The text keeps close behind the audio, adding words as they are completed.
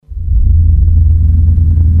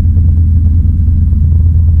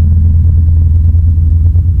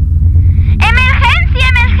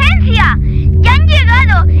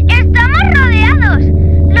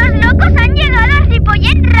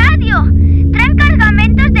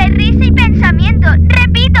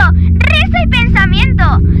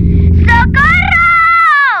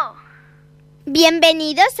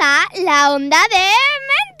Bienvenidos a la Onda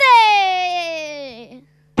D-Mente.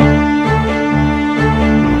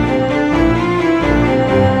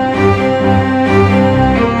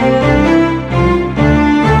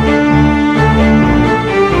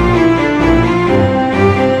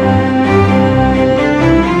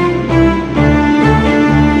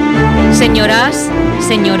 Señoras,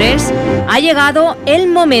 señores, ha llegado el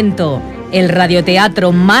momento. El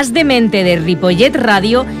radioteatro más demente de Ripollet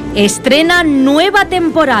Radio estrena nueva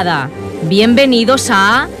temporada. Bienvenidos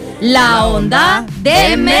a La Onda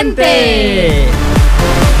D-Mente.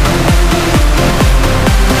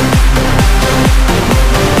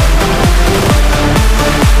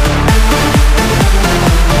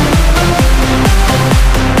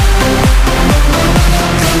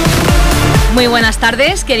 Muy buenas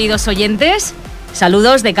tardes, queridos oyentes.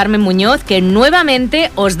 Saludos de Carmen Muñoz, que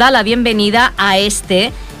nuevamente os da la bienvenida a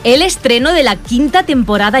el estreno de la 5ª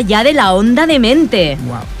temporada ya de La Onda D-Mente.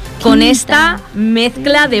 Wow. Con esta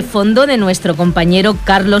mezcla de fondo de nuestro compañero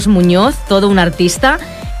Carlos Muñoz, todo un artista,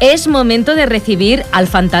 es momento de recibir al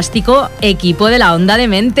fantástico equipo de La Onda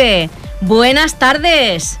D-Mente. Buenas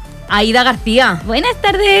tardes, Aida García. Buenas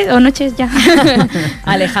tardes, o noches ya.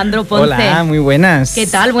 Alejandro Ponce. Hola, muy buenas. ¿Qué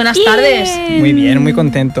tal? Buenas tardes. Muy bien, muy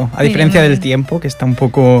contento. A diferencia del tiempo, que está un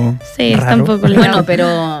poco Sí, raro. está un poco liado. Bueno,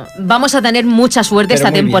 pero vamos a tener mucha suerte Pero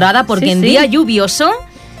esta muy temporada bien. porque Sí, en sí. día lluvioso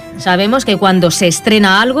sabemos que cuando se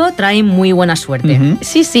estrena algo trae muy buena suerte. Ujú.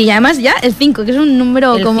 Sí, y además ya el 5, que es un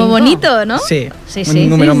número ¿El como 5? bonito, ¿no? Sí, Sí, un sí.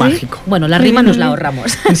 número Sí, sí. mágico. Bueno, la rima nos la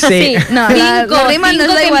ahorramos. Sí. No, la rima nos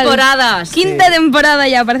da igual. temporadas. 5ª temporada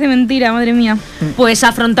ya, parece mentira, madre mía. Pues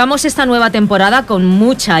afrontamos esta nueva temporada con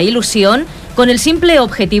mucha ilusión, con el simple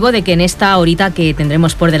objetivo de que en esta horita que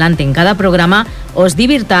tendremos por delante en cada programa os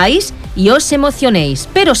divirtáis y os emocionéis,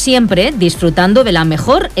 pero siempre disfrutando de la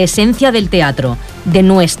mejor esencia del teatro, de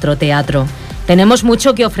nuestro teatro. Tenemos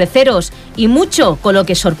mucho que ofreceros y mucho con lo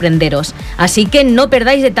que sorprenderos, así que no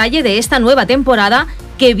perdáis detalle de esta nueva temporada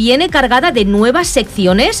que viene cargada de nuevas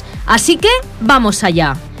secciones, así que vamos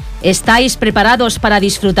allá. ¿Estáis preparados para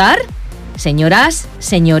disfrutar? Señoras,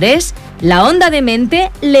 señores, La Onda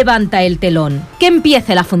D-Mente levanta el telón. Que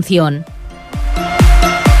empiece la función.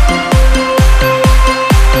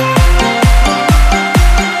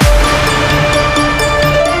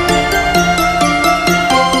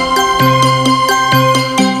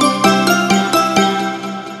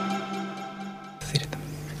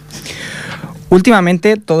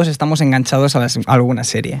 Últimamente todos estamos enganchados a alguna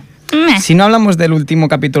serie. Meh. Si no hablamos del último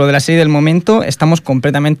capítulo de la serie del momento, estamos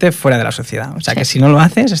completamente fuera de la sociedad. O sea que si no lo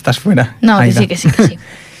haces, estás fuera. No, que Aida. sí, que sí, que sí.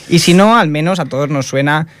 Y si no, al menos a todos nos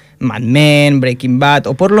suena Mad Men, Breaking Bad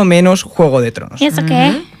o por lo menos Juego de Tronos. ¿Y eso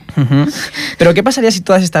qué? Ujú. Pero ¿qué pasaría si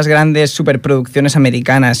todas estas grandes superproducciones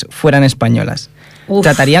americanas fueran españolas? Uf.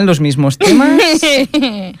 ¿Tratarían los mismos temas?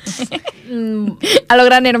 A lo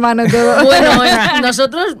Gran Hermano todo. Bueno,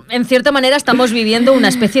 nosotros en cierta manera estamos viviendo una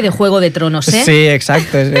especie de Juego de Tronos, ¿eh? Sí,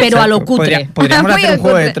 exacto. Pero a lo cutre. Podríamos Muy hacer a un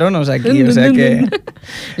Juego de cutre. Tronos aquí, o sea que...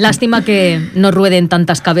 Lástima que no rueden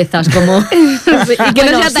tantas cabezas como... Y que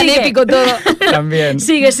Bueno, no sea tan sigue. épico todo. También.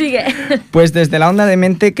 Sigue, sigue. Pues desde la Onda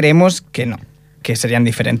D-Mente creemos que no, que serían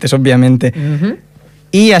diferentes, obviamente. Ujú.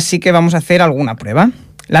 Y así que vamos a hacer alguna prueba.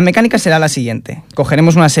 La mecánica será la siguiente.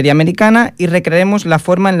 Cogeremos una serie americana y recrearemos la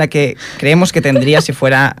forma en la que creemos que tendría si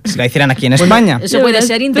la hicieran aquí en España. Eso puede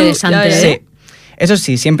ser interesante, ¿eh? Sí. Eso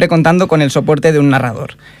sí, siempre contando con el soporte de un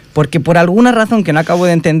narrador. Porque por alguna razón que no acabo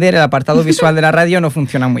de entender, el apartado visual de la radio no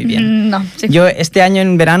funciona muy bien. No, sí. Yo este año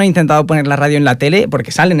en verano he intentado poner la radio en la tele,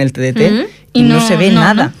 porque sale en el TDT, Ujú. y no se ve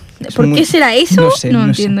nada. no. Es ¿Por muy- qué será eso? No sé, no sé.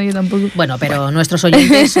 entiendo yo tampoco. Bueno, pero nuestros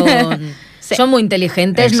oyentes son muy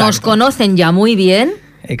inteligentes, nos Exacto. conocen ya muy bien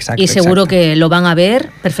Exacto, y seguro exacto. que lo van a ver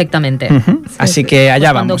perfectamente. Ujú. Así que allá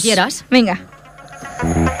Pues cuando vamos. quieras. Venga.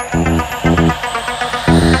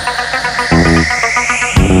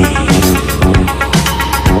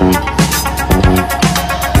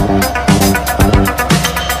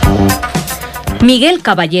 Miguel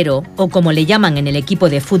Caballero, o como le llaman en el equipo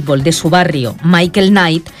de fútbol de su barrio, Michael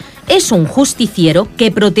Knight, es un justiciero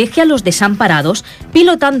que protege a los desamparados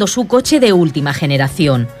pilotando su coche de última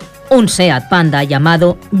generación, un Seat Panda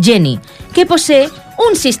llamado Jenny, que posee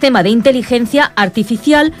un sistema de inteligencia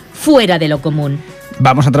artificial fuera de lo común.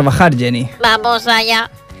 Vamos a trabajar, Jenny. Vamos allá.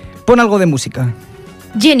 Pon algo de música.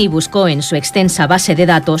 Jenny buscó en su extensa base de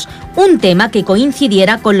datos un tema que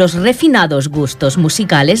coincidiera con los refinados gustos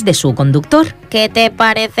musicales de su conductor. ¿Qué te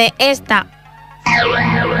parece esta?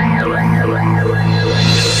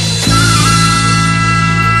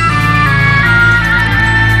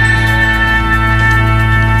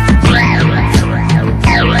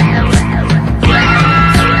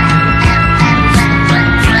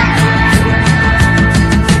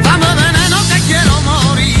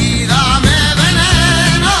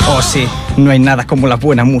 Oh, sí. No hay nada como la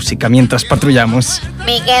buena música mientras patrullamos.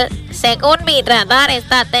 Miguel, según mi radar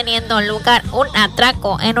está teniendo lugar un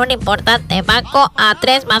atraco en un importante banco a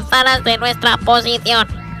 3 manzanas de nuestra posición.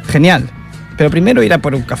 Genial. Pero primero irá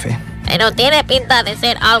por un café. Pero tiene pinta de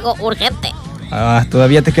ser algo urgente.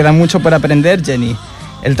 Todavía te queda mucho por aprender, Jenny.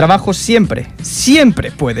 El trabajo siempre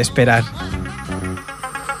puede esperar.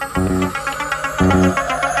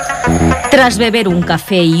 Tras beber un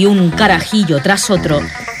café y un carajillo tras otro,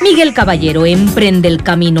 Miguel Caballero emprende el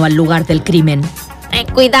camino al lugar del crimen. Ten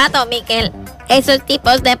cuidado, Miguel. Esos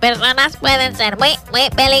tipos de personas pueden ser muy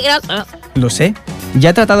peligrosos. Lo sé. Ya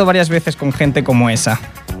he tratado varias veces con gente como esa.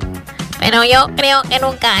 Pero yo creo que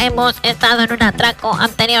nunca hemos estado en un atraco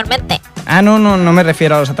anteriormente. No me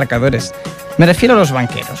refiero a los atracadores. Me refiero a los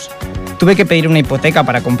banqueros. Tuve que pedir una hipoteca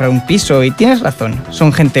para comprar un piso y tienes razón.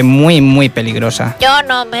 Son gente muy peligrosa. Yo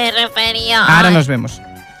no me refería a... Ahora nos vemos.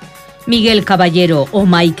 Miguel Caballero o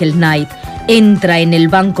Michael Knight entra en el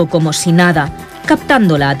banco como si nada,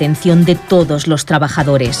 captando la atención de todos los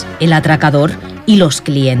trabajadores, el atracador y los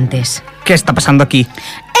clientes. ¿Qué está pasando aquí?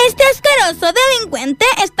 Este asqueroso delincuente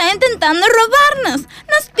está intentando robarnos.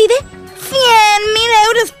 Nos pide 100.000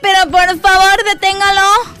 euros, pero por favor, deténgalo.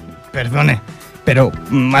 Perdone, pero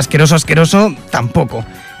asqueroso tampoco.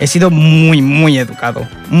 He sido muy educado,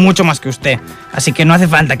 mucho más que usted, así que no hace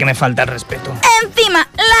falta que me falte el respeto. Encima,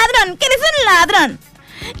 ladrón, que eres un ladrón.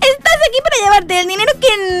 Estás aquí para llevarte el dinero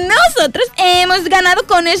que nosotros hemos ganado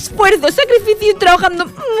con esfuerzo, sacrificio y trabajando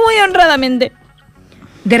muy honradamente.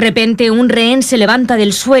 De repente, un rehén se levanta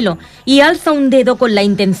del suelo y alza un dedo con la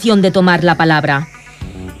intención de tomar la palabra.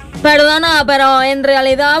 Perdona, pero en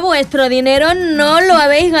realidad vuestro dinero no lo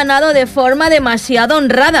habéis ganado de forma demasiado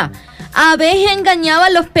honrada. Habéis engañado a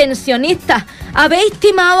los pensionistas, habéis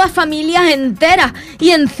timado a familias enteras y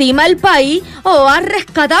encima el país os ha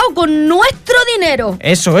rescatado con nuestro dinero.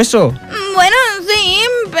 Eso. Bueno, sí,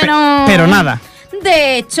 pero... Pero nada.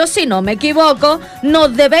 De hecho, si no me equivoco,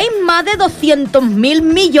 nos debéis más de 200.000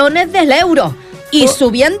 millones de euros. Y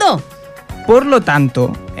subiendo. Por lo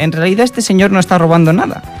tanto, en realidad este señor no está robando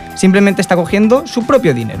nada. Simplemente está cogiendo su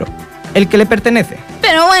propio dinero, el que le pertenece.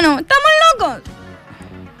 Pero bueno, estamos locos.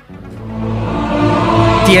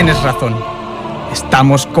 Tienes razón.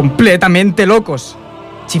 Estamos completamente locos,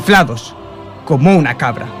 chiflados, como una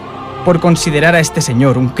cabra, por considerar a este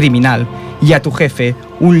señor un criminal y a tu jefe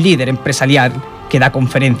un líder empresarial que da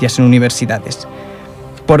conferencias en universidades.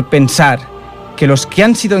 Por pensar que los que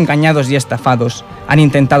han sido engañados y estafados han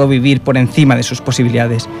intentado vivir por encima de sus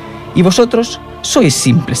posibilidades y vosotros sois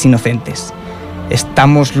simples inocentes.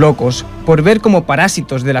 Estamos locos por ver como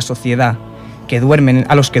parásitos de la sociedad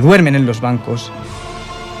a los que duermen en los bancos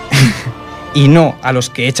y no a los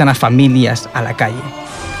que echan a familias a la calle.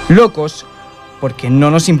 Locos porque no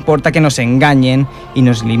nos importa que nos engañen y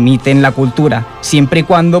nos limiten la cultura, siempre y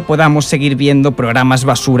cuando podamos seguir viendo programas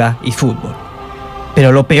basura y fútbol.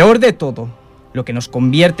 Pero lo peor de todo, lo que nos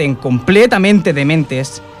convierte en completamente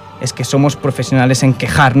dementes, es que somos profesionales en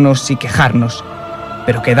quejarnos,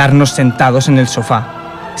 pero quedarnos sentados en el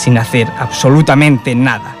sofá, sin hacer absolutamente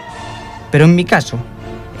nada. Pero en mi caso,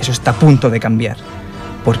 eso está a punto de cambiar,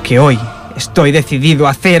 porque hoy estoy decidido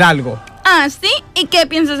a hacer algo. ¿Ah, sí? ¿Y qué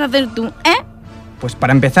piensas hacer tú, Pues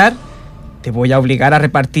para empezar, te voy a obligar a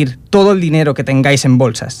repartir todo el dinero que tengáis en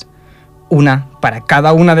bolsas. Una para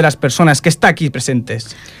cada una de las personas que está aquí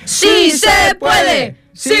presentes. ¡Sí se puede!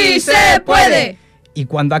 ¡Sí se puede! Y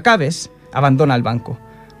cuando acabes, abandona el banco,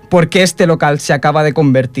 porque este local se acaba de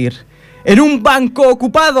convertir en un banco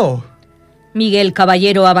ocupado. Miguel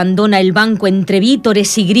Caballero abandona el banco entre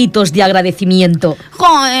vítores y gritos de agradecimiento.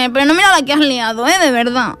 Joder, pero no mira la que has liado, de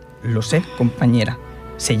verdad. Lo sé, compañera.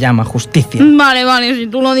 Se llama justicia. Vale, si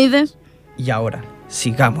tú lo dices. Y ahora,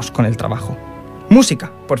 sigamos con el trabajo.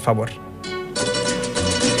 Música, por favor.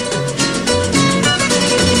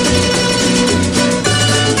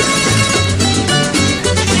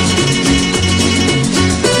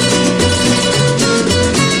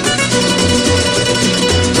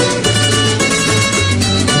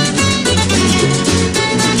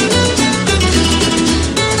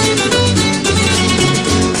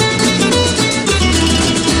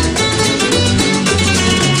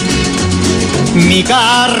 Mi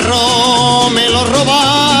carro me lo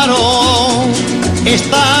robaron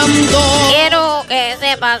estando... Quiero que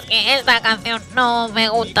sepas que esta canción no me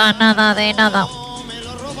gusta nada de nada.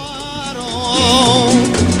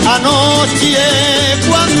 Anoche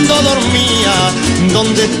cuando dormía,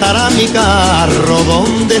 ¿dónde estará mi carro?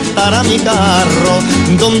 ¿Dónde estará mi carro?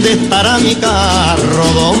 ¿Dónde estará mi carro?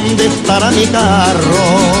 ¿Dónde estará mi carro?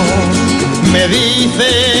 Me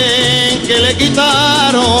dicen que le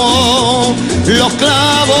quitaron los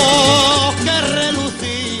clavos que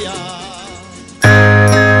relucían.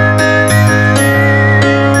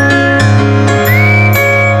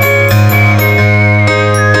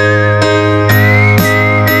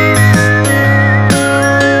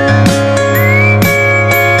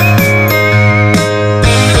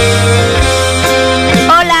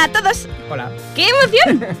 Hola a todos. Hola. ¡Qué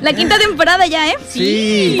emoción! La quinta temporada ya, ¿eh?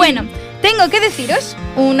 Sí. Bueno, tengo que deciros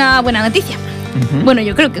una buena noticia. Bueno,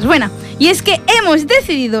 yo creo que es buena. Y es que hemos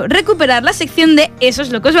decidido recuperar la sección de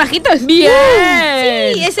Esos Locos Bajitos. ¡Bien!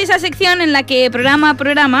 Sí, es esa sección en la que programa a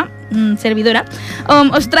programa, servidora,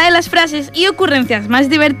 os trae las frases y ocurrencias más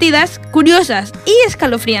divertidas, curiosas y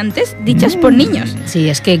escalofriantes dichas por niños. Sí,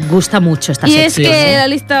 es que gusta mucho esta Y sección. es que la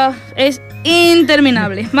lista es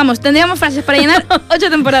interminable. Vamos, tendríamos frases para llenar 8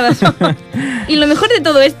 temporadas. Y lo mejor de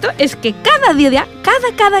todo esto es que cada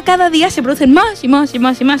día se producen más y más y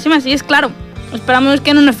más y más y más. Y es claro, esperamos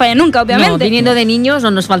que no nos falle nunca, obviamente. No, viniendo de niños no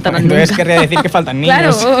nos faltarán Entonces nunca. querría decir que faltan niños.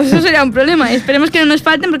 Claro, eso sería un problema. Esperemos que no nos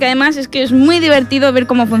falten porque además es que es muy divertido ver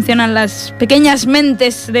cómo funcionan las pequeñas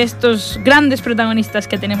mentes de estos grandes protagonistas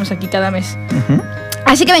que tenemos aquí cada mes.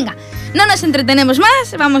 Así que venga, no nos entretenemos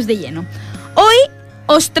más, vamos de lleno. Hoy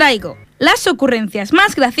os traigo las ocurrencias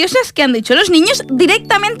más graciosas que han dicho los niños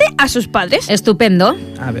directamente a sus padres. Estupendo.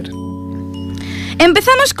 A ver.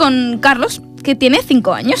 Empezamos con Carlos, que tiene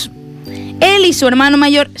 5 años. Él y su hermano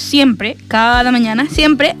mayor siempre, cada mañana,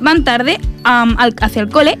 siempre van tarde hacia el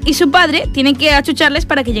cole y su padre tiene que achucharles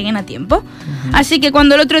para que lleguen a tiempo. Así que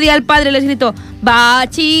cuando el otro día el padre les gritó, ¡va,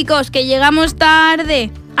 chicos, que llegamos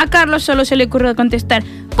tarde!, a Carlos solo se le ocurrió contestar,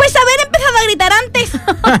 ¡pues haber empezado a gritar antes!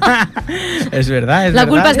 Es verdad, es La verdad.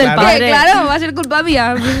 culpa es del claro. padre. Claro, va a ser culpa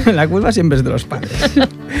mía. La culpa siempre es de los padres.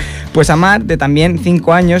 Pues a Mar, de también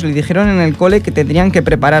 5 años, le dijeron en el cole que tendrían que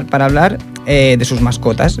preparar para hablar de sus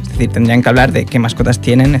mascotas. Es decir, tendrían que hablar de qué mascotas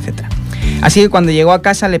tienen, etc. Así que cuando llegó a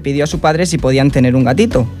casa le pidió a su padre si podían tener un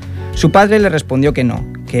gatito. Su padre le respondió que no,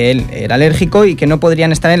 que él era alérgico y que no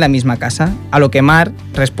podrían estar en la misma casa. A lo que Mar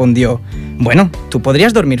respondió, bueno, tú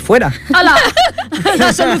podrías dormir fuera. ¡Hala!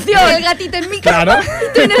 La solución. El gatito en mi cama Claro.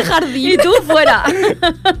 y tú en el jardín. Y tú fuera.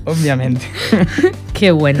 Obviamente.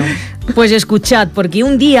 Qué bueno. Pues escuchad, porque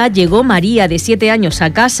un día llegó María, de 7 años,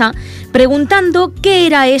 a casa preguntando qué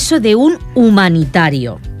era eso de un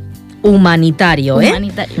humanitario. Humanitario, ¿eh?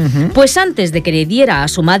 Humanitario. Pues antes de que le diera a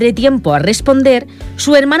su madre tiempo a responder,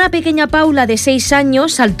 su hermana pequeña Paula, de 6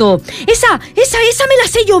 años, saltó. ¡Esa me la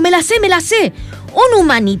sé yo, me la sé! Un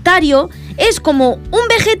humanitario es como un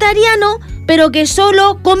vegetariano, pero que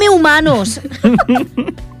solo come humanos.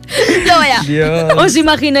 No, vaya. Dios. ¿Os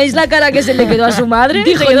imagináis la cara que se le quedó a su madre?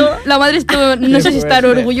 Dijo, Se quedó- la madre estuvo, no Qué sé si estar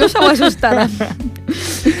fuerte. orgullosa o asustada.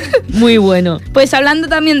 Muy bueno. Pues hablando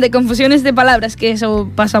también de confusiones de palabras, que eso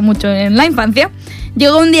pasa mucho en la infancia,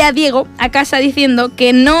 llegó un día Diego a casa diciendo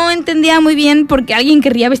que no entendía muy bien por qué alguien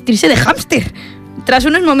querría vestirse de hámster. Tras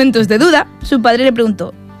unos momentos de duda, su padre le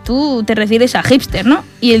preguntó, tú te refieres a hipster, ¿no?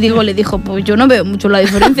 Y el Diego le dijo, pues yo no veo mucho la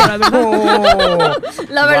diferencia, la verdad. Oh,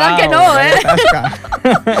 La verdad que no, vaya ¿eh? tasca.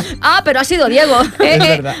 Ah, pero ha sido Diego. Es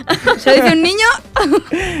verdad. Se dice un niño.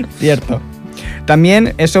 Cierto.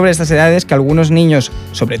 También es sobre estas edades que algunos niños,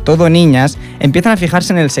 sobre todo niñas, empiezan a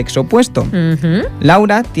fijarse en el sexo opuesto. Ujú.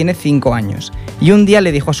 Laura tiene 5 años y un día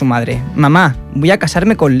le dijo a su madre, mamá, voy a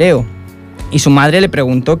casarme con Leo. Y su madre le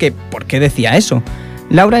preguntó que por qué decía eso.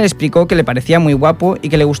 Laura le explicó que le parecía muy guapo y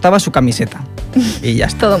que le gustaba su camiseta. Y ya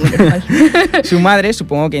está. Todo muy normal. Su madre,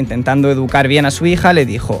 supongo que intentando educar bien a su hija, le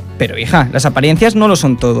dijo, pero hija, las apariencias no lo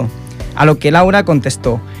son todo. A lo que Laura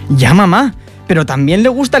contestó, ya mamá, pero también le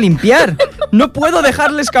gusta limpiar. No puedo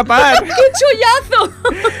dejarle escapar. ¡Qué chullazo!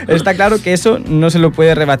 Está claro que eso no se lo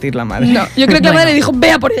puede rebatir la madre. No, yo creo que la Bueno. madre dijo,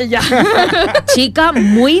 vea por ella. Chica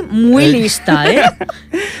muy lista, ¿eh?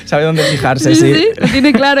 Sabe dónde fijarse, sí. Lo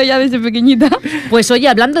tiene claro ya desde pequeñita. Pues oye,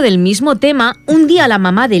 hablando del mismo tema, un día la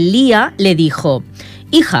mamá de Lía le dijo,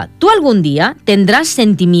 hija, tú algún día tendrás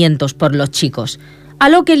sentimientos por los chicos. A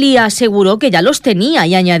lo que Lía aseguró que ya los tenía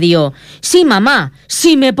y añadió, sí, mamá,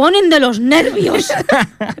 si me ponen de los nervios.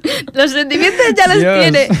 Los sentimientos ya los Dios.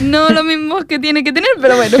 tiene. No lo mismo que tiene que tener,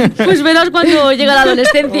 pero bueno. Pues verás cuando llega la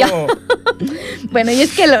adolescencia. Oh, Bueno, y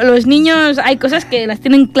es que los niños hay cosas que las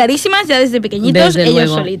tienen clarísimas ya desde pequeñitos, Desde ellos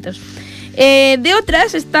luego. solitos. De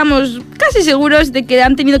otras estamos casi seguros de que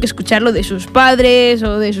han tenido que escucharlo de sus padres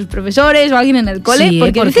o de sus profesores o alguien en el cole, Sí,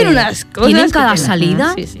 porque porque dicen unas cosas tienen que cada te-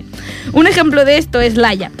 salida. Sí, sí. Un ejemplo de esto es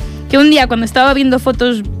Laia, que un día cuando estaba viendo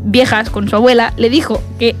fotos viejas con su abuela, le dijo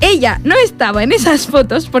que ella no estaba en esas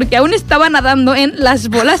fotos porque aún estaba nadando en las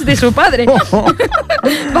bolas de su padre.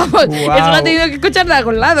 Vamos, Wow. eso lo ha tenido que escuchar de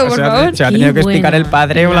algún lado, por favor. Se ha tenido que explicar el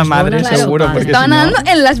padre o la madre, bolas del seguro. padre. Porque Estaba si no- nadando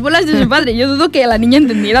en las bolas de su padre. Yo dudo que la niña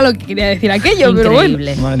entendiera lo que quería decir aquello, pero bueno.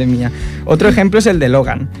 Increíble. Madre mía. Otro ejemplo es el de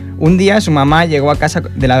Logan. Un día su mamá llegó a casa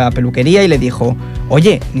de la peluquería y le dijo: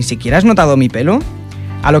 oye, ¿ni siquiera has notado mi pelo?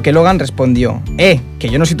 A lo que Logan respondió: que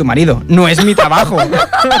yo no soy tu marido, no es mi trabajo.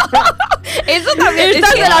 Eso también Esta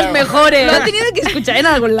es de las mejores. Lo ha tenido que escuchar en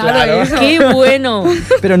algún lado. Claro. Eso. ¡Qué bueno!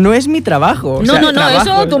 Pero no es mi trabajo. o No, sea, no, trabajo,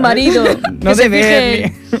 eso tu ¿sabes? marido. No Que se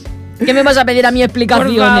debe. fije. ¿Qué me vas a pedir a mí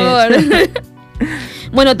explicaciones? Por favor.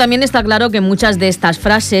 Bueno, también está claro que muchas de estas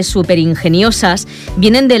frases súper ingeniosas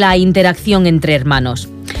vienen de la interacción entre hermanos.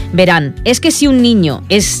 Verán, es que si un niño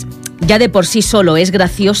es ya de por sí solo es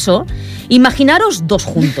gracioso, imaginaros dos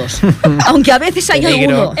juntos. Aunque a veces hay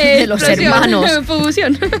Peligro. alguno de los Explosión, hermanos.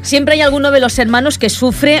 fusión. Siempre hay alguno de los hermanos que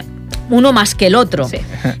sufre uno más que el otro. Sí.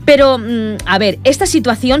 Pero, a ver, esta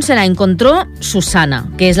situación se la encontró Susana,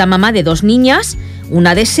 que es la mamá de 2 niñas,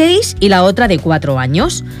 una de 6 y la otra de 4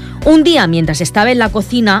 años. Un día, mientras estaba en la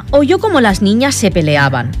cocina, oyó como las niñas se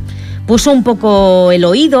peleaban. Puso un poco el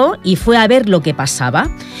oído y fue a ver lo que pasaba.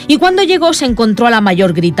 Y cuando llegó se encontró a la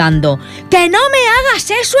mayor gritando: ¡que no me hagas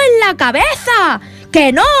eso en la cabeza!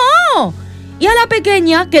 ¡Que no! Y a la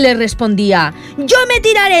pequeña que le respondía: yo me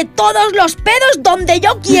tiraré todos los pedos donde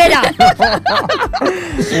yo quiera.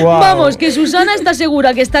 Guau. Vamos, que Susana está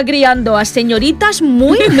segura que está criando a señoritas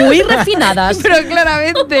muy, muy refinadas. Pero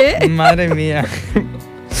claramente. Madre mía.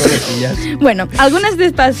 Pobrecillas. Bueno, algunas de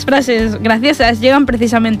estas frases graciosas llegan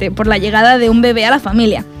precisamente por la llegada de un bebé a la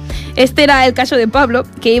familia. Este era el caso de Pablo,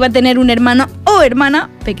 que iba a tener un hermano o hermana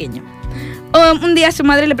pequeño. Un día su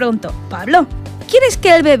madre le preguntó: Pablo, ¿quieres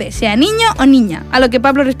que el bebé sea niño o niña? A lo que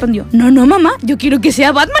Pablo respondió: no, mamá, yo quiero que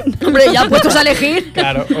sea Batman. Hombre, ya puestos a elegir.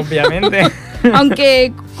 Claro, obviamente.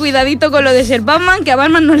 Aunque cuidadito con lo de ser Batman, que a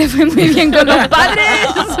Batman no le fue muy bien con los padres.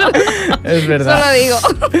 Es verdad. Solo digo.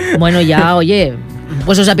 Bueno, ya, oye,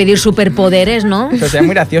 pues os a pedir superpoderes, ¿no? Pero sería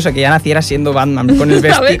muy gracioso que ya naciera siendo Batman, con el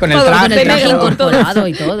 ¿Sabes? vestido, con el Todo, traje. Con el traje negro. incorporado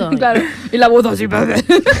y todo. Claro. Y la voz así.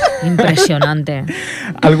 Impresionante.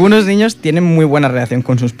 Algunos niños tienen muy buena relación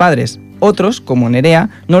con sus padres. Otros, como Nerea,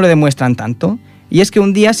 no lo demuestran tanto. Y es que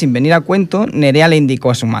un día, sin venir a cuento, Nerea le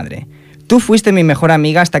indicó a su madre: tú fuiste mi mejor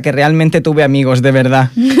amiga hasta que realmente tuve amigos, de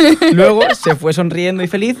verdad. Luego se fue sonriendo y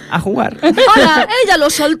feliz a jugar. ¡Hola! Ella lo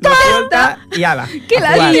soltó. Suelta y ala. ¡Qué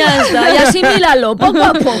a jugar. Y ya está. Y asimílalo poco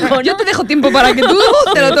a poco, ¿no? Yo te dejo tiempo para que tú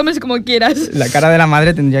te lo tomes como quieras. La cara de la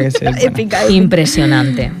madre tendría que ser buena. Épica.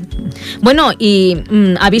 Impresionante. Bueno, y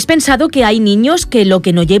 ¿habéis pensado que hay niños que lo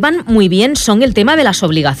que no llevan muy bien son el tema de las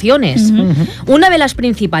obligaciones? Una de las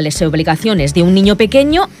principales obligaciones de un niño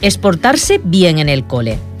pequeño es portarse bien en el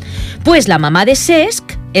cole. Pues la mamá de Cesc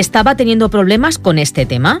estaba teniendo problemas con este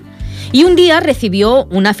tema. Y un día recibió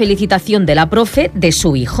una felicitación de la profe de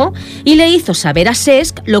su hijo y le hizo saber a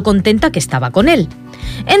Cesc lo contenta que estaba con él.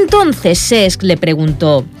 Entonces Cesc le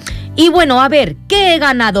preguntó: y bueno, a ver, ¿qué he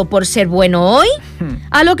ganado por ser bueno hoy?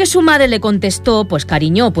 A lo que su madre le contestó: pues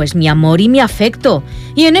cariño, pues mi amor y mi afecto.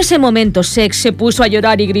 Y en ese momento Cesc se puso a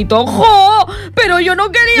llorar y gritó: ¡jo! ¡Pero yo no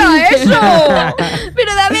quería eso!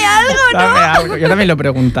 Pero dame algo, ¿no? Dame algo. Yo también lo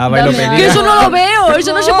preguntaba y lo Dame pedía. Que eso no lo veo,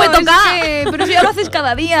 eso no se puede es tocar. que- pero si ya lo haces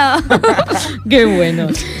cada día. ¡Qué bueno!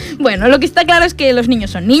 Bueno, lo que está claro es que los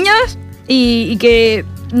niños son niños y que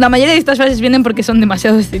la mayoría de estas frases vienen porque son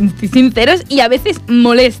demasiado sinceros y a veces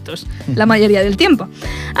molestos la mayoría del tiempo.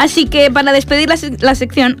 Así que para despedir la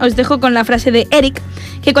sección os dejo con la frase de Eric,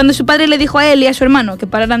 que cuando su padre le dijo a él y a su hermano que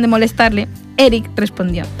pararan de molestarle, Eric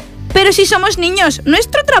respondió: pero si somos niños,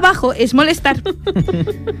 nuestro trabajo es molestar.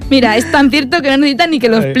 Mira, es tan cierto que no necesita ni que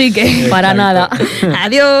lo explique. Para nada.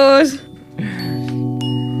 Adiós.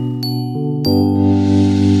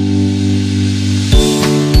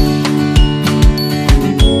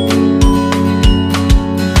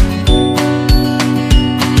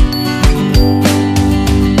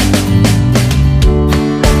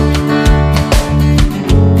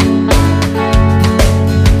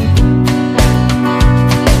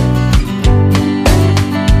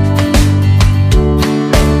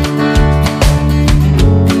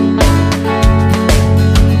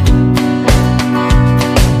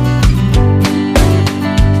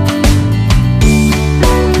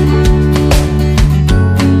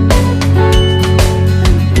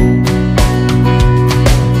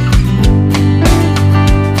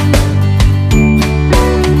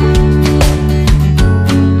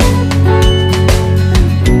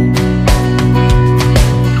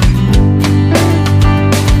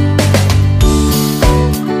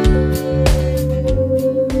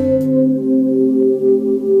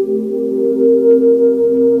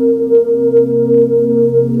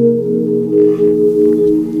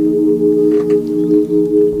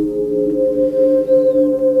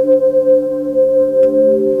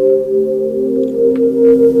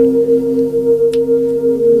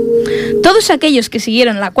 Todos aquellos que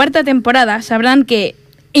siguieron la 4ª temporada sabrán que,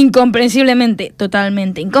 incomprensiblemente,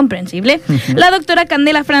 totalmente incomprensible, la doctora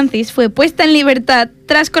Candela Francis fue puesta en libertad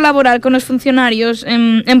tras colaborar con los funcionarios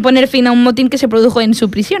en poner fin a un motín que se produjo en su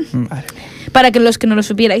prisión. Madre mía. Para que los que no lo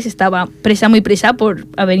supierais, estaba muy presa por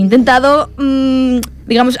haber intentado,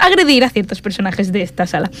 digamos, agredir a ciertos personajes de esta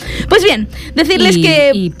sala. Pues bien, decirles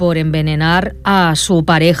que... Y por envenenar a su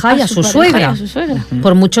pareja y a su pareja suegra. y a su suegra.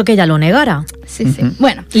 Por mucho que ella lo negara. Sí, sí.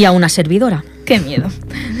 Bueno, Y a una servidora. qué miedo.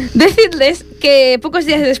 Decirles que pocos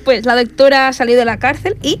días después la doctora salió de la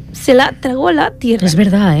cárcel y se la tragó la tierra. Es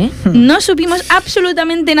verdad, ¿eh? No supimos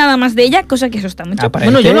absolutamente nada más de ella, cosa que asusta mucho.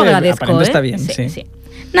 Bueno, yo lo agradezco, aparente ¿eh? está bien, sí. Sí.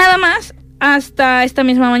 Nada más hasta esta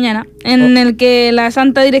misma mañana, en el que la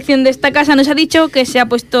santa dirección de esta casa nos ha dicho que se ha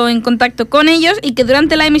puesto en contacto con ellos y que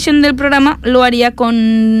durante la emisión del programa lo haría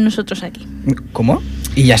con nosotros aquí. ¿Cómo?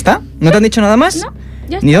 ¿Y ya está? ¿No te han dicho nada más? No,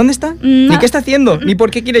 ya está. ¿Ni dónde está? Nada. ¿Ni qué está haciendo? ¿Ni por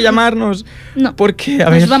qué quiere llamarnos? No. ¿Por qué? A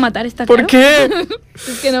ver. Nos va a matar esta ¿Por qué?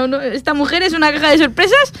 Es que no, esta mujer es una caja de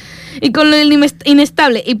sorpresas y con lo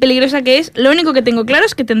inestable y peligrosa que es, lo único que tengo claro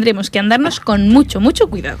es que tendremos que andarnos con mucho, mucho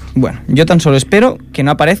cuidado. Bueno, yo tan solo espero que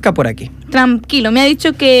no aparezca por aquí. Tranquilo, me ha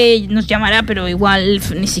dicho que nos llamará, pero igual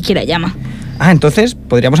ni siquiera llama. Ah, entonces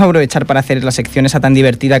podríamos aprovechar para hacer la sección esa tan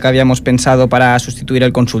divertida que habíamos pensado para sustituir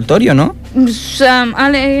el consultorio, ¿no?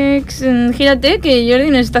 Alex, gírate, que Jordi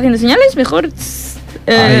nos está haciendo señales, mejor...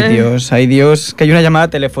 Ay Dios, que hay una llamada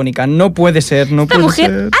telefónica. No puede ser, no ¿Esta puede mujer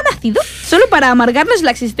ser. ha nacido solo para amargarnos la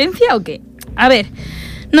existencia o qué? A ver,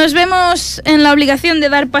 nos vemos en la obligación de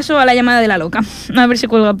dar paso a la llamada de la loca. A ver si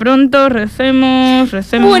cuelga pronto, recemos.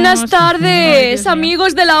 Buenas Ay, tardes, Dios mío.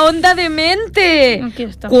 amigos de la Onda D-Mente. Aquí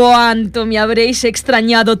está. ¿Cuánto me habréis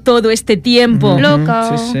extrañado todo este tiempo?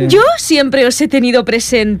 Loca. Sí, sí. Yo siempre os he tenido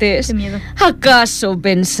presentes. Qué miedo. ¿Acaso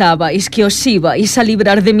pensabais que os ibais a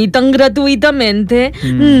librar de mí tan gratuitamente?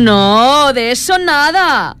 No, de eso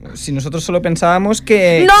nada. Si nosotros solo pensábamos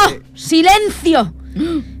que... ¡No! ¡Silencio!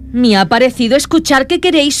 Me ha parecido escuchar que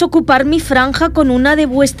queréis ocupar mi franja con una de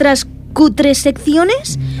vuestras cutres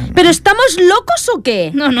secciones. ¿Pero estamos locos o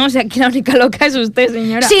qué? No, o sea, aquí la única loca es usted,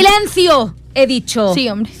 señora. ¡Silencio! He dicho. Sí,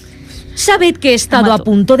 hombre. Sabed que he estado Mato. a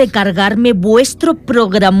punto de cargarme vuestro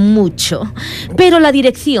programucho, pero la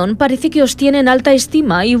dirección parece que os tiene en alta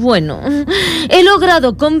estima y bueno, he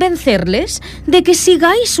logrado convencerles de que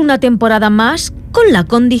sigáis una temporada más con la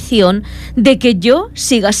condición de que yo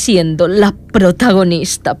siga siendo la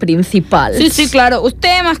protagonista principal. Sí, claro.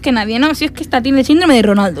 Usted más que nadie, ¿no? Si es que esta tiene el síndrome de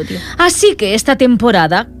Ronaldo, tío. Así que esta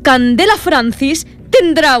temporada, Candela Francis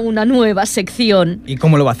tendrá una nueva sección. ¿Y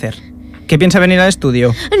cómo lo va a hacer? ¿Qué piensa venir al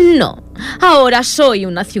estudio? No, ahora soy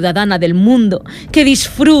una ciudadana del mundo que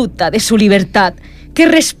disfruta de su libertad, que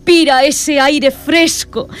respira ese aire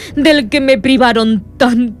fresco del que me privaron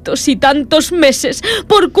tantos y tantos meses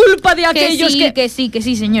por culpa de aquellos Que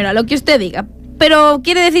sí, señora, lo que usted diga. Pero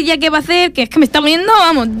quiere decir ya qué va a hacer, que es que me está poniendo,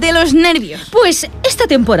 vamos, de los nervios. Pues esta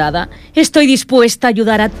temporada estoy dispuesta a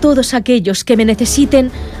ayudar a todos aquellos que me necesiten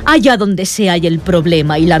allá donde sea el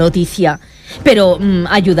problema y la noticia. Pero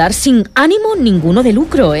ayudar sin ánimo ninguno de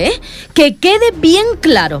lucro, ¿eh? Que quede bien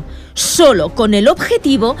claro, solo con el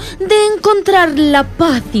objetivo de encontrar la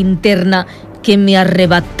paz interna que me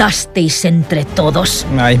arrebatasteis entre todos.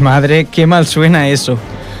 Ay, madre, qué mal suena eso.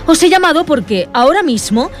 Os he llamado porque ahora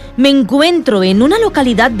mismo me encuentro en una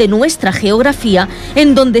localidad de nuestra geografía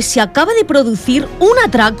en donde se acaba de producir un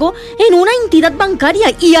atraco en una entidad bancaria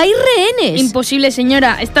y hay rehenes. Imposible,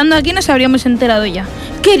 señora. Estando aquí nos habríamos enterado ya.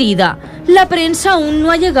 Querida, la prensa aún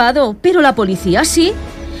no ha llegado, pero la policía sí.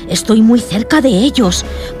 Estoy muy cerca de ellos,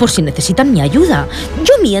 por si necesitan mi ayuda.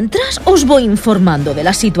 Yo mientras os voy informando de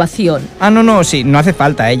la situación. Ah, no, sí, no hace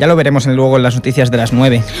falta, ya lo veremos luego en las noticias de las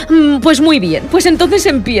 9. Pues muy bien, pues entonces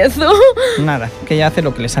empiezo. Nada, que ella hace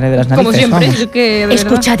lo que le sale de las narices. Como siempre. vamos. Es que, de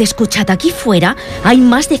verdad. Escuchad, aquí fuera hay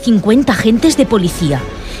más de 50 agentes de policía.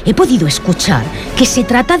 He podido escuchar que se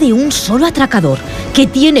trata de un solo atracador, que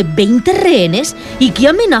tiene 20 rehenes y que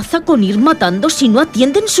amenaza con ir matando si no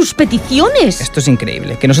atienden sus peticiones. Esto es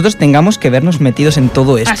increíble, que nosotros tengamos que vernos metidos en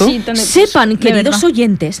todo esto. Así, tan de- Sepan, de queridos verdad.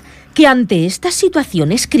 oyentes, que ante estas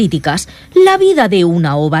situaciones críticas, la vida de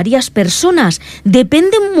una o varias personas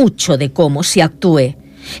depende mucho de cómo se actúe.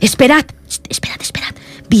 Esperad.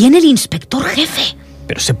 Viene el inspector jefe.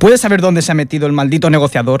 Pero ¿se puede saber dónde se ha metido el maldito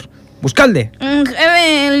negociador? Buscadle.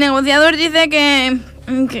 Jefe, el negociador dice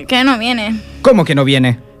que no viene. ¿Cómo que no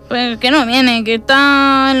viene? Pues que no viene, que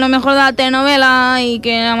está en lo mejor de la telenovela y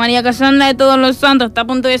que la María Casandra de Todos los Santos está a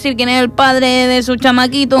punto de decir quién es el padre de su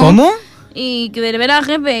chamaquito. ¿Cómo? Y que de verdad,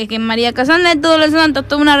 jefe, que María Casandra de Todos los Santos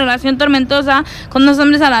tuvo una relación tormentosa con 2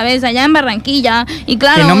 hombres a la vez allá en Barranquilla. Y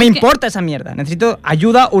claro, Que no me es importa esa mierda. Necesito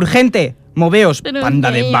ayuda urgente. Moveos, Pero panda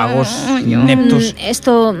de que vagos, yo- ineptos.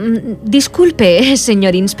 Disculpe,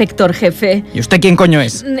 señor inspector jefe. ¿Y usted quién coño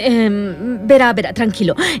es? Verá,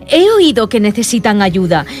 tranquilo. He oído que necesitan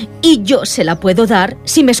ayuda y yo se la puedo dar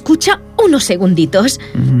si me escucha unos segunditos.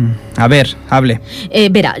 A ver, hable.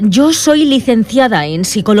 Verá, yo soy licenciada en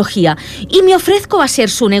psicología y me ofrezco a ser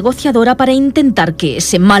su negociadora para intentar que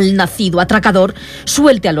ese malnacido atracador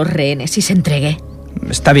suelte a los rehenes y se entregue.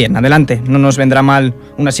 Está bien, adelante. No nos vendrá mal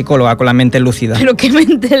una psicóloga con la mente lúcida. Pero qué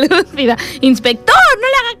mente lúcida. ¡Inspector, no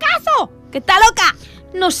le haga caso! ¡Que está loca!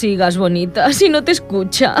 No sigas, bonita, si no te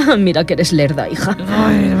escucha. Mira que eres lerda, hija.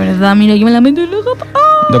 Ay, de verdad, mira, yo me la mente loca.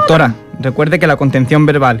 Doctora, recuerde que la contención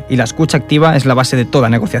verbal y la escucha activa es la base de toda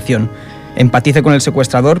negociación. Empatice con el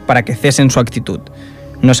secuestrador para que cese en su actitud.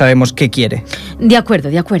 No sabemos qué quiere. De acuerdo.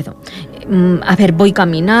 A ver, voy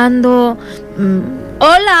caminando.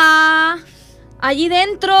 ¡Hola! Allí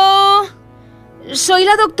dentro. Soy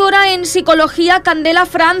la doctora en psicología Candela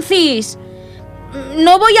Francis.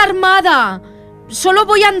 No voy armada. Solo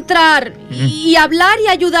voy a entrar y hablar y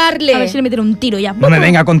ayudarle. A ver si le meteré un tiro ya. No me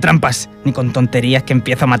venga con trampas, ni con tonterías que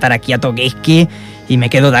empiezo a matar aquí a Togeisky y me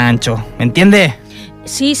quedo tan ancho. ¿Me entiende?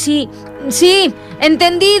 Sí,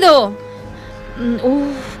 entendido.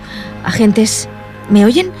 Agentes, ¿me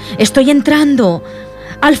oyen? Estoy entrando.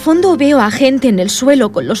 Al fondo veo a gente en el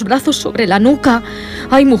suelo con los brazos sobre la nuca.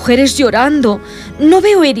 Hay mujeres llorando. No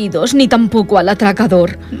veo heridos ni tampoco al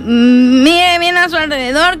atracador. Mire bien a su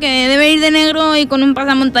alrededor, que debe ir de negro y con un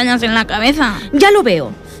pasamontañas en la cabeza. Ya lo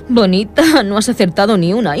veo. Bonita, no has acertado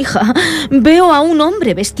ni una, hija. Veo a un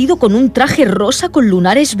hombre vestido con un traje rosa con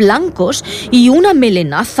lunares blancos y una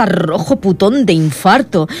melenaza rojo putón de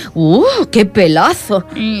infarto. ¡Qué pelazo!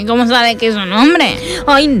 ¿Y cómo sabe que es un hombre?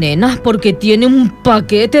 Ay, nena, porque tiene un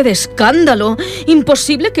paquete de escándalo.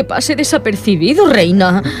 Imposible que pase desapercibido,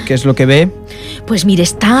 reina. ¿Qué es lo que ve? Pues mire,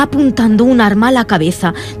 está apuntando un arma a la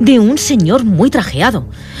cabeza de un señor muy trajeado.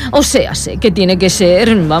 O sea, sé que tiene que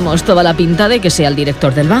ser, vamos, toda la pinta de que sea el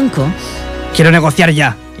director del banco. Quiero negociar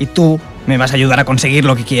ya, y tú me vas a ayudar a conseguir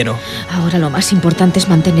lo que quiero. Ahora lo más importante es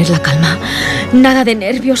mantener la calma. Nada de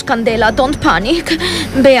nervios, Candela, don't panic.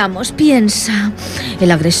 Veamos, piensa. El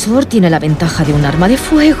agresor tiene la ventaja de un arma de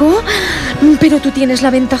fuego, pero tú tienes la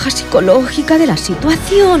ventaja psicológica de la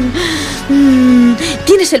situación.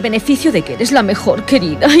 Tienes el beneficio de que eres la mejor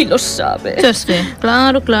querida y lo sabes. Sí,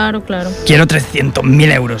 claro. Quiero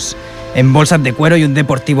 300.000 euros. En bolsas de cuero y un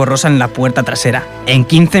deportivo rosa en la puerta trasera. En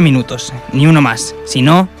 15 minutos. Ni uno más. Si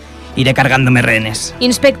no, iré cargándome rehenes.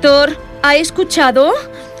 Inspector, ¿ha escuchado?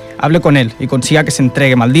 Hable con él y consiga que se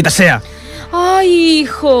entregue, maldita sea. ¡Ay,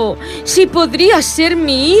 hijo! Si podrías ser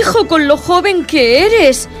mi hijo con lo joven que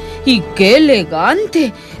eres. ¡Y qué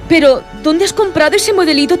elegante! Pero, ¿dónde has comprado ese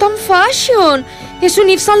modelito tan fashion? Es un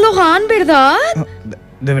Yves Saint Laurent, ¿verdad?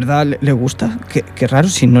 ¿De verdad le gusta? Qué raro,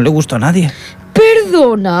 si no le gustó a nadie.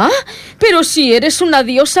 ¿Perdona? Pero si eres una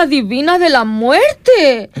diosa divina de la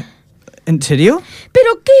muerte. ¿En serio?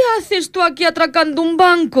 ¿Pero qué haces tú aquí atracando un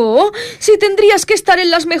banco? Si tendrías que estar en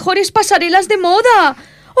las mejores pasarelas de moda.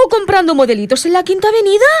 ¿O comprando modelitos en la Quinta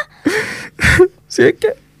Avenida? Si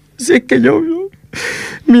es que yo...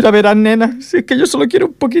 Mira, verás, nena, si es que yo solo quiero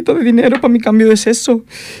un poquito de dinero para mi cambio de sexo.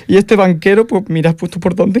 Y este banquero, pues mira, has puesto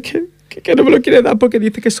por dónde que no me lo quiere dar porque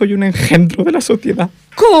dice que soy un engendro de la sociedad.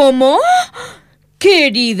 ¿Cómo?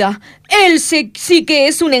 Querida, él sí que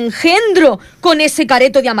es un engendro, con ese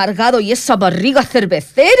careto de amargado y esa barriga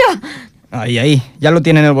cervecera. Ahí, ya lo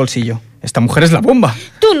tiene en el bolsillo. Esta mujer es la bomba.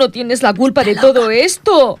 Tú no tienes la culpa de todo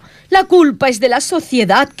esto. La culpa es de la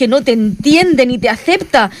sociedad que no te entiende ni te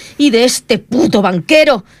acepta y de este puto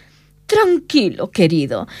banquero. Tranquilo,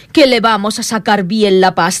 querido, que le vamos a sacar bien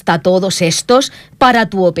la pasta a todos estos para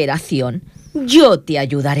tu operación. Yo te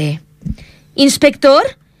ayudaré. Inspector,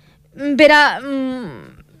 verá,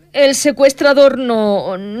 el secuestrador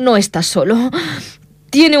no está solo.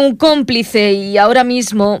 Tiene un cómplice y ahora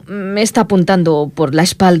mismo me está apuntando por la